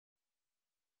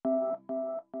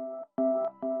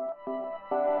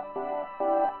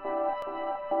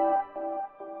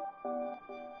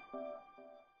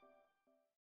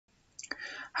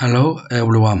Hello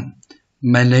everyone,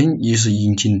 my name is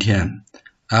Jin-tian.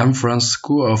 I'm from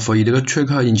School of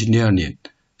Electrical Engineering,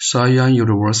 Shaoyang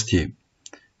University.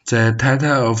 The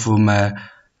title of my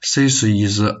thesis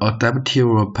is Adaptive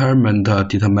Parameter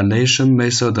Determination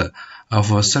Method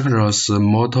of Synchronous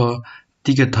Motor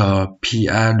Digital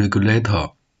PI Regulator.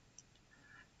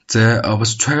 The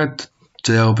abstract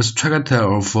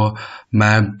of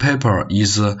my paper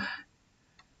is the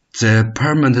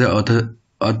parameter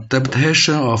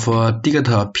adaptation of a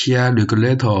digital PI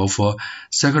regulator of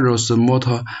synchronous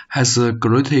motor has a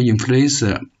great influence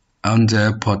on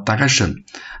the production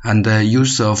and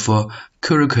use of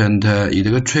current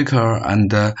electrical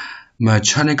and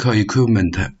mechanical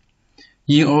equipment.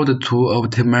 In order to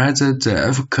optimize the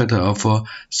effect of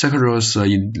synchronous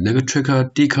electrical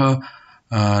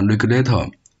regulator,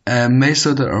 a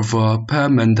method of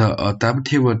parameter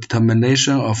adaptive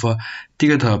determination of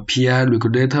digital PI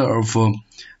regulator of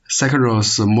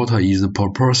synchronous motor is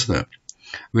proposed,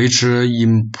 which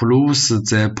improves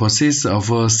the process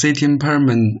of setting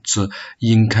parameters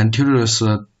in continuous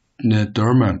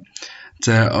domain.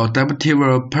 The adaptive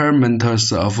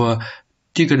parameters of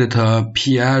digital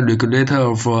PI regulator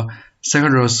of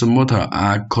synchronous motor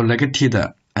are collected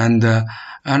and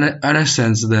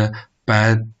analyzed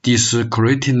by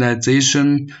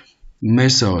discretization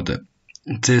method.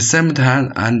 The same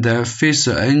time and phase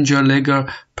angel legal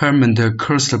parameter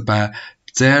caused by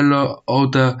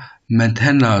zero-order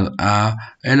maintenance are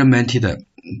eliminated.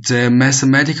 The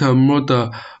mathematical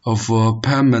model of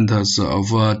parameters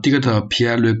of digital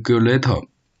PI regulator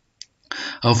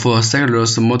of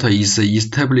synchronous motor is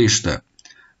established,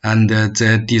 and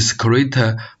the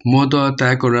discrete model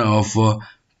diagram of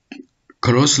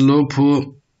closed loop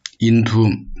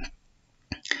into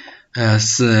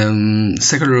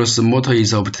synchronous motor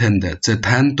is obtained. The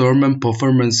time domain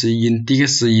performance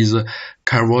index is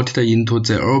converted into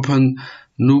the open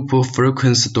loop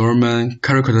frequency domain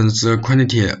calculated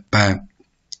quantity by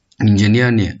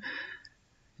engineering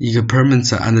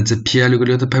experiments, and the PI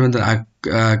regulator parameters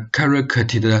are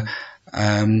calculated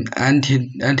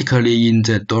identically in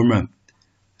the domain.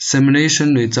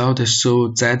 Simulation results show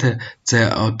that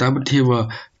the adaptive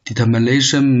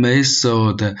determination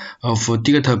method of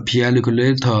digital PI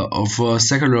regulator of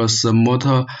synchronous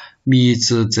motor meets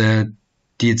the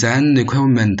design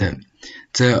requirement.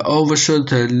 The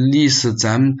overshoot less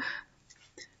than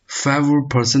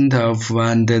 5% of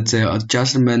and the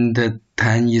adjustment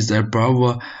time is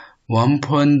above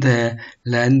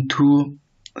 1.92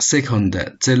 seconds.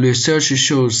 The research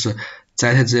shows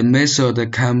that the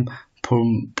method can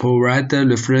provide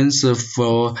reference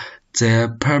for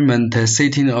the parameter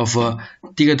setting of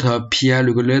digital PI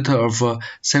regulator of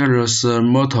synchronous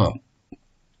motor.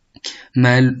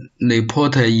 My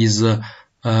report is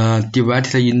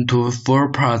divided into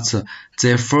 4 parts.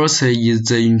 The first is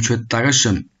the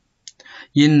introduction.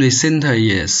 In recent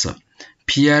years,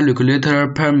 PI regulator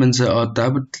parameter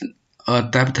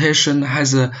adaptation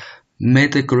has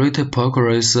made great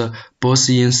progress both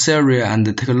in theory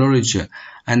and technology,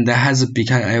 and has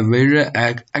become a very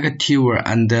active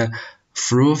and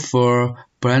fruitful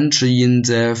branch in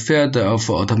the field of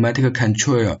automatic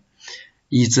control.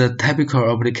 Its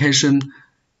typical application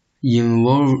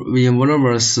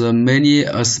involves many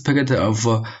aspects of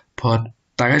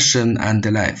production and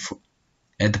life.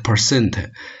 At present,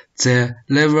 the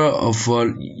level of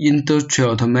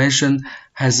industrial automation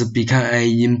has become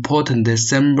an important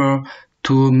symbol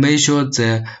to measure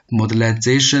the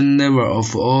modernization level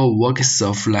of all walks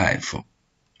of life.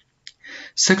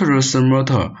 Synchronous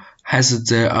motor has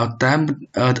the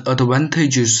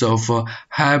advantages of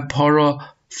high power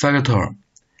factor,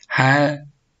 high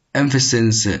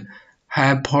efficiency,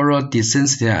 high power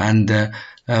density, and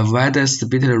wide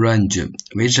speed range,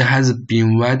 which has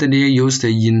been widely used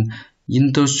in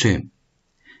industry.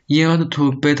 In order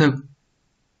to better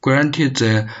guarantee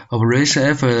the operation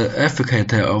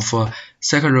efficacy of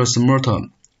synchronous motor,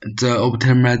 the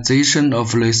optimization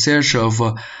of research of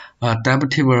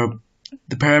adaptive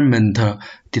parameter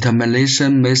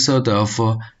determination method of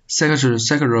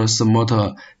synchronous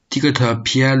motor digital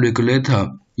PI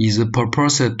regulator is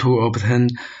proposed to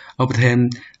obtain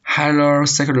higher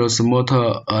synchronous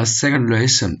motor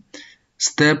acceleration.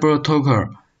 Stable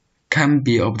torque can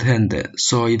be obtained,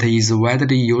 so it is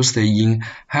widely used in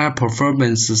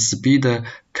high-performance speed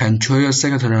control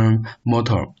synchronous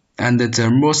motor, and the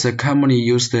most commonly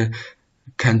used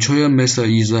control method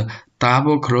is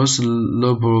double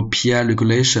closed-loop PI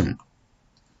regulation.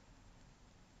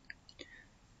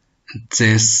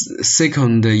 The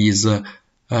second is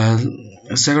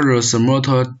synchronous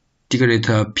motor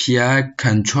digital PI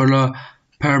controller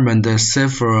parameter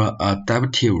safer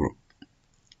adaptive.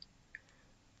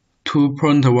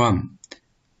 2.1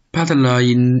 Parallel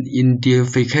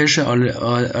identification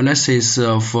analysis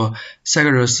of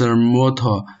synchronous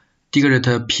motor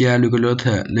regulator PI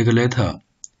regulator.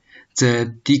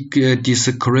 The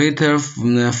discrete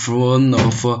form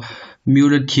of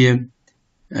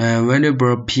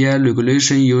multi-variable PI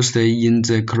regulation used in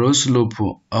the closed loop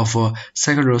of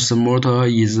synchronous motor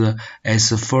is as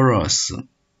follows.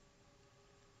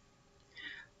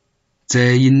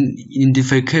 The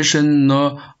identification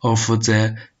of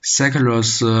the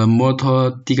synchronous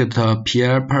motor regulator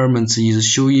PI parameters is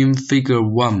shown in Figure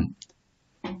 1.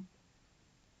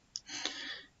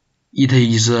 It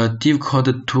is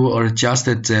difficult to adjust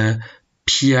the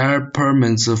PI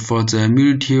parameters for the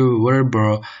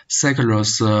multi-variable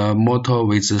synchronous motor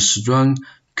with strong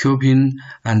coupling,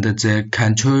 and the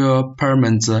control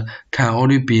parameters can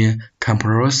only be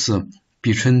compressed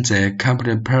between the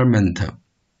component parameters.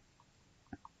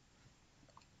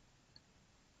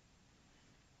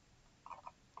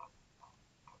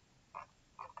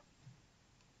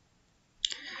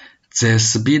 The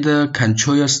speed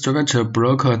control structure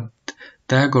block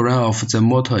diagram of the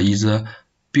motor is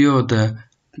built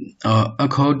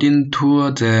according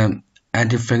to the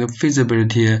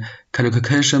anti-feasibility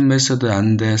calculation method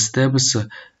and steps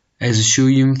as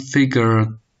shown in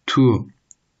Figure 2.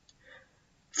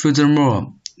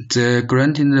 Furthermore, the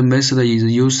gradient method is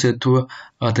used to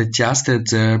adjust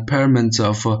the parameters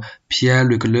of PI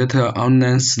regulator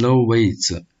online slow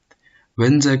weights.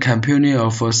 When the computing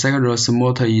of synchronous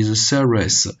motor is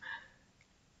serious,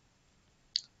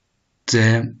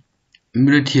 the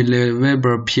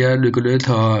multi-variable PI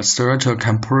regulator structure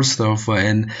composed of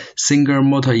a single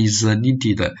motor is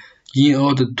needed in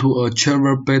order to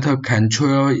achieve better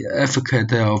control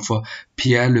effect of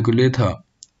PI regulator.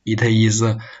 It is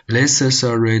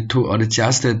necessary to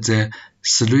adjust the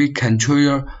three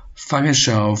control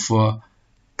functions of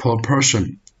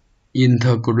proportion,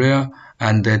 integral,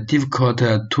 and difficult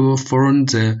to form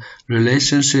the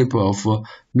relationship of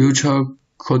mutual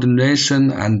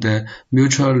coordination and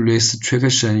mutual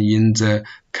restriction in the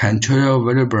control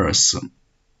variables.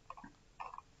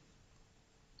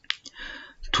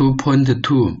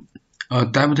 2.2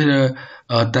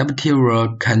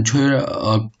 Adaptive control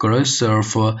algorithm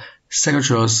for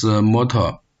synchronous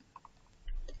motor.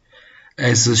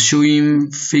 As shown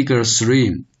in Figure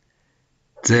 3,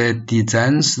 the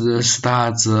design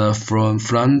starts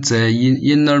from the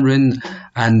inner ring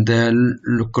and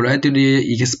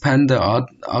gradually expands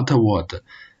outward.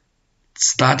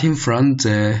 Starting from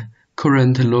the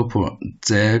current loop,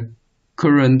 the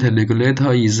current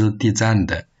regulator is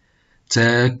designed.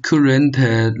 The current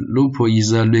loop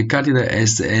is regarded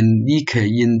as a leak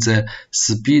in the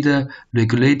speed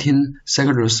regulating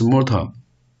synchronous motor,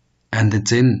 and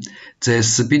then the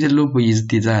speed loop is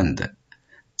designed.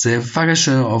 The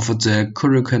function of the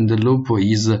current loop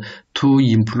is to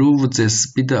improve the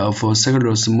speed of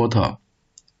synchronous motor,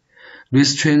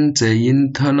 restrain the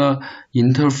internal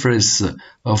interface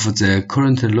of the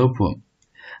current loop,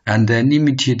 and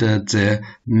limit the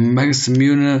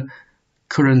maximum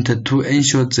current to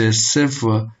ensure the safe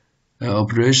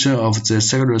operation of the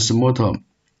synchronous motor.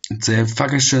 The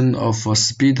function of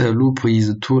speed loop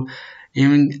is to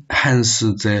enhance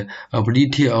the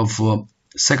ability of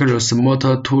synchronous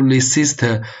motor to resist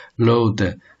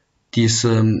load,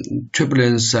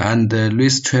 disturbance, and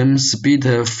restrain speed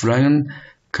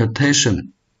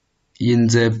fluctuation. In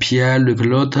the PI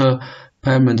regulator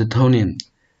parameter tuning,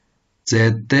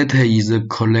 the data is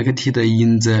collected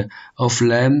in the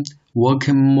offline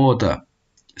working mode.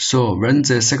 So when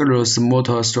the synchronous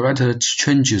motor structure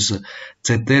changes,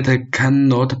 the data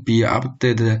cannot be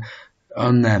updated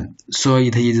online, so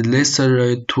it is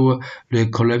necessary to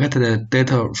recollect the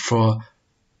data for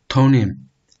tuning.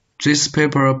 This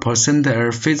paper presents a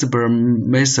feasible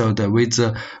method which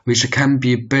can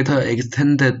be better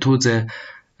extended to the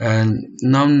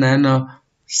non-linear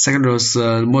synchronous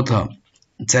motor.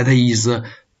 That is,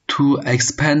 to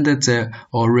expand the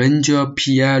original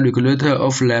PI regulator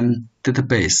offline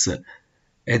database.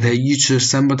 At each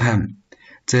sample time,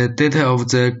 the data of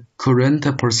the current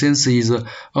process is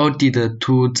added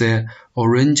to the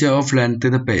original offline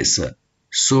database,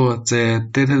 so the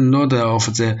data node of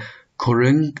the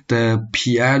current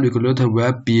PI regulator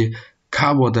will be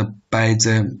covered by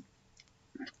the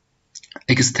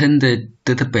extended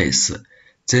database.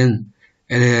 Then,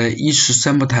 at each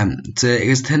sample time, the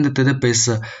extended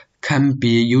database can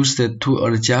be used to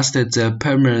adjust the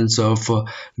parameters of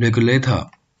regulator.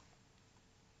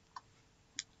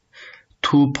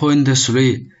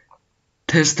 2.3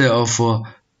 Test of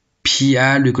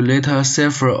PI regulator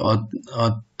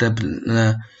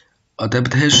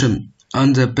self-adaptation.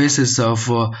 on the basis of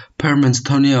permanent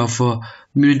tuning of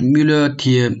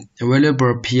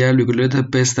multi-variable PI regulator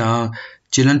based on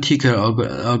genetic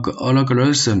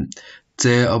algorithm.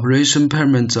 The operation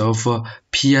parameters of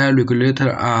PI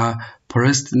regulator are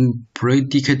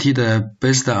predicated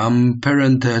based on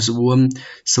parent swarm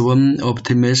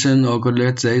optimization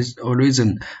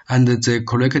algorithm, and the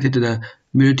collected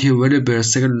multi-variable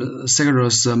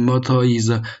synchronous motor is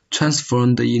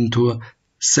transformed into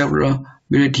several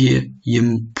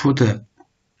multi-input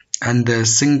and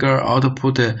single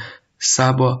output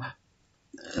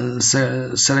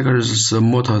synchronous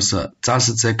motors. Thus,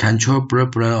 the control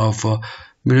problem of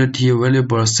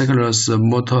multi-variable synchronous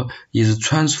motor is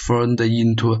transformed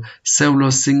into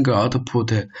several single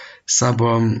output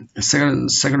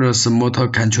synchronous motor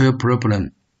control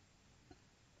problem.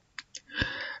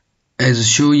 As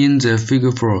shown in the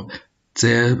figure 4,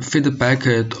 the feedback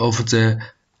of the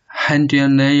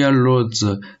handling layer loads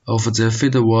of the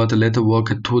feedward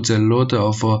network to the load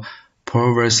of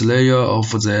previous layer of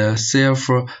the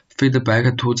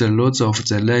self-feedback to the loads of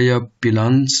the layer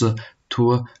belongs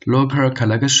to local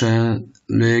collection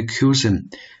recursion.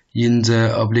 In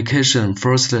the application,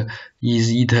 first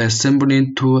is it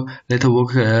simply to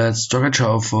network structure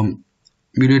of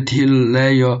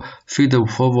multi-layer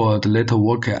feed-forward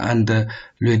network and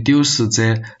reduce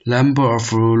the number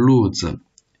of nodes.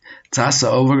 Thus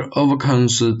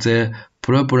overcomes the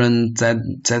problem that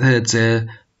the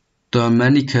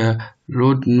dynamic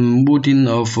routing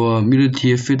of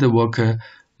multi-feedback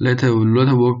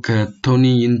network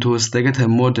turning into stacked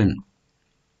model.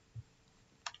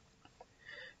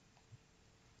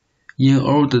 In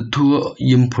order to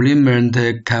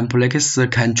implement complex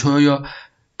control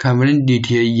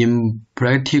capability in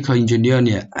practical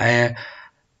engineering, a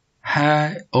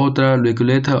high-order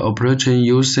regulator operation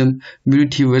using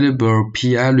multi-variable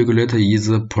PI regulator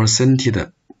is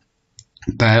presented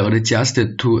by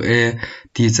adjusted to a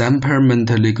design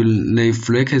parameter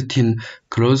reflecting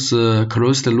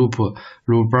closed loop,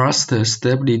 robust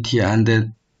stability,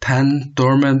 and time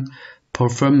domain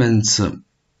performance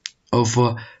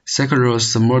of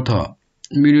synchronous motor.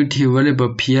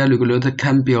 Multi-variable PI regulator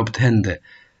can be obtained.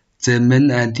 The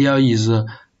main idea is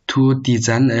to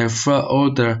design a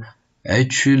first-order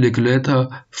H regulator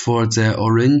for the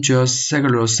orange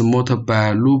synchronous motor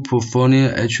by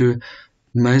loop-following H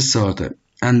method,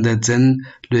 and then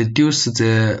reduce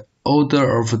the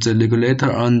order of the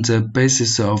regulator on the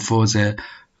basis of the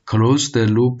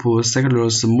closed-loop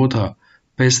synchronous motor.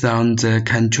 Based on the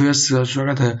control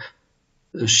structure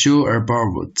shown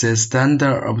above, the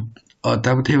standard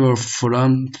adaptive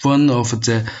form of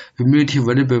the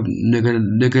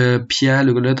multi-variable PI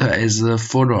regulator is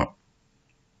follows.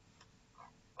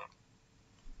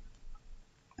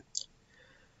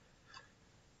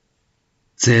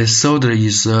 The solder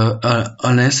is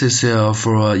unnecessary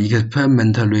for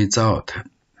experimental result.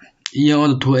 In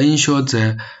order to ensure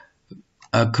the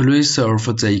accuracy of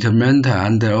the experiment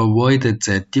and avoid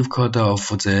the difficulty of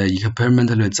the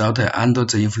experimental result under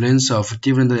the influence of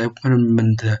different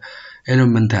experiment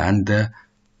elements and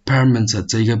parameters,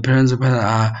 the experiment patterns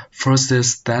are first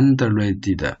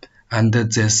standardized, and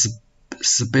the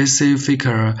specific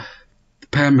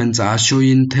parameters are shown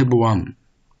in Table 1.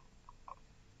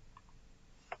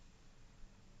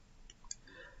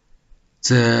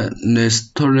 The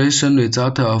restoration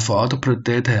result of output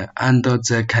data under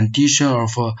the condition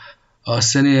of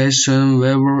oscillation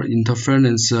wave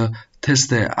interference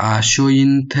test are shown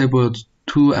in Table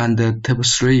 2 and Table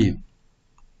 3.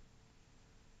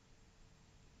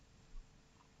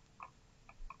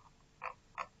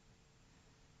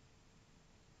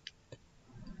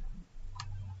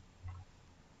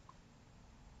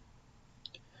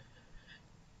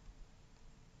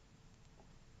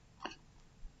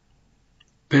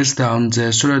 Based on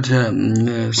the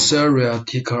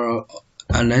theoretical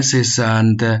analysis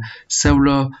and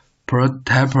several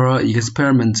prototype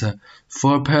experiments,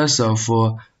 4 pairs of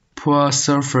poor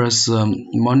surface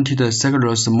mounted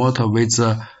synchronous motor with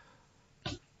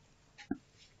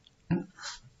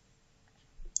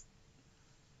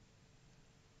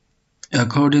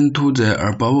according to the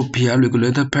above PI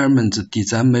regulator parameters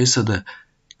design method,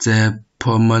 the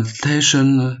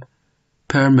permutation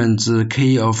parameters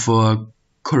K of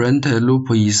current loop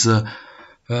is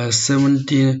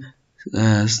 708.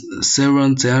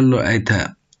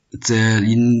 The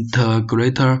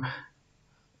integrator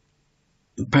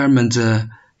parameter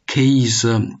K is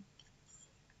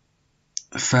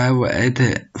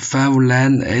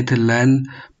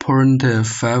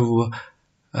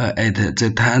 598.58.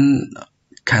 The time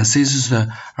consists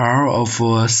R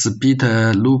of speed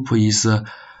loop is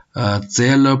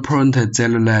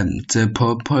 0.09. The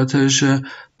potential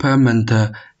payment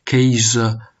K is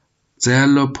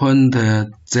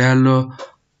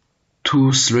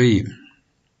 0.023.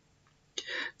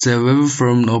 The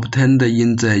waveform obtained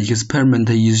in the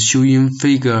experiment is shown in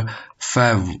Figure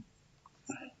 5.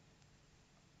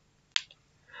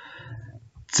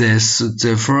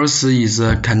 The first is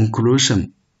a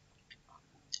conclusion.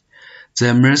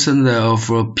 The method of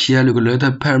PI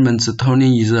regulator payment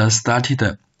tuning is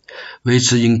started,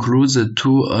 which includes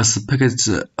two aspects.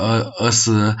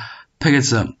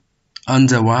 On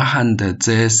the one hand,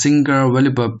 the single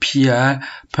variable PI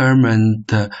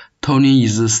payment tuning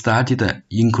is studied,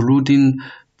 including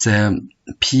the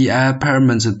PI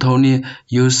payment tuning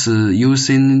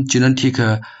using genetic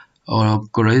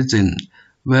algorithm,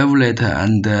 wavelet,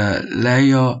 and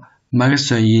layer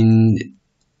maximum in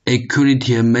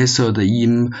equality method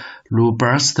in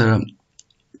robust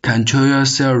control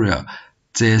theory.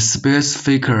 The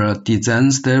specific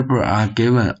design steps are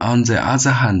given. On the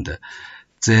other hand,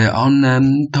 the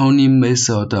unnamed tuning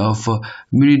method of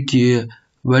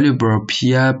multi-variable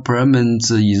PI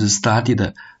parameters is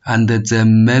studied, and the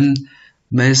main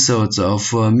methods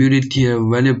of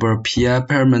multi-variable PI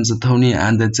parameter tuning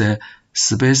and the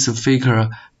specific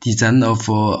design of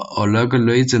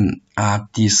algorithm are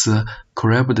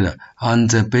described on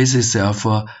the basis of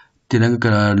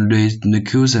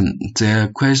diagonalization.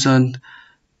 The question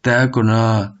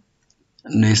diagonalization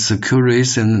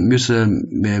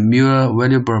mere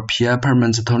variable PI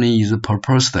parameter tuning is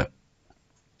proposed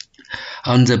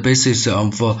on the basis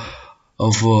of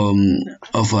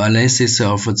analysis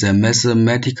of the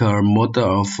mathematical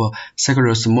model of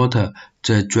synchronous motor.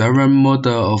 The driven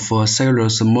model of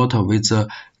synchronous motor with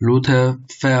root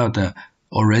field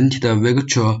oriented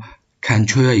vector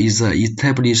control is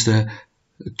established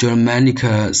Germanic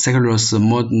synchronous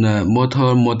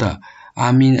motor model,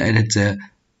 aiming at the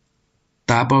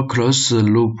double closed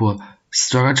loop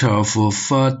structure of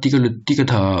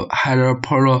 4-digital higher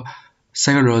power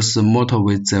synchronous motor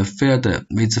with field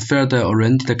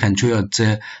oriented control.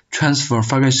 The transfer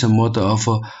function model of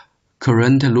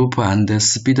current loop and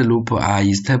speed loop are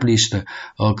established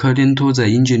according to the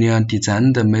engineer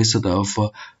designed method of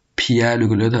PI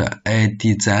regulator. A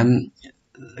design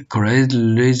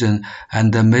correlation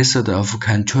and the method of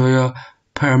control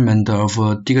parameter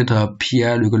of digital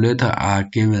PI regulator are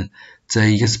given.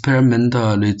 The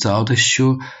experimental results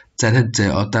show that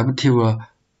the adaptive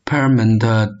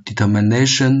parameter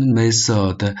determination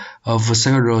method of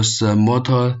synchronous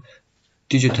motor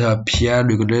digital PI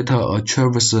regulator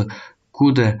achieves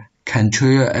good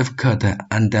control effect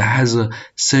and has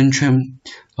central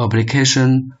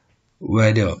application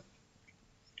value.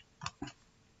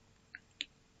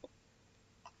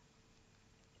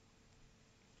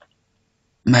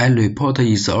 My report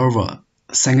is over.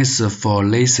 Thanks for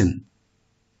listening.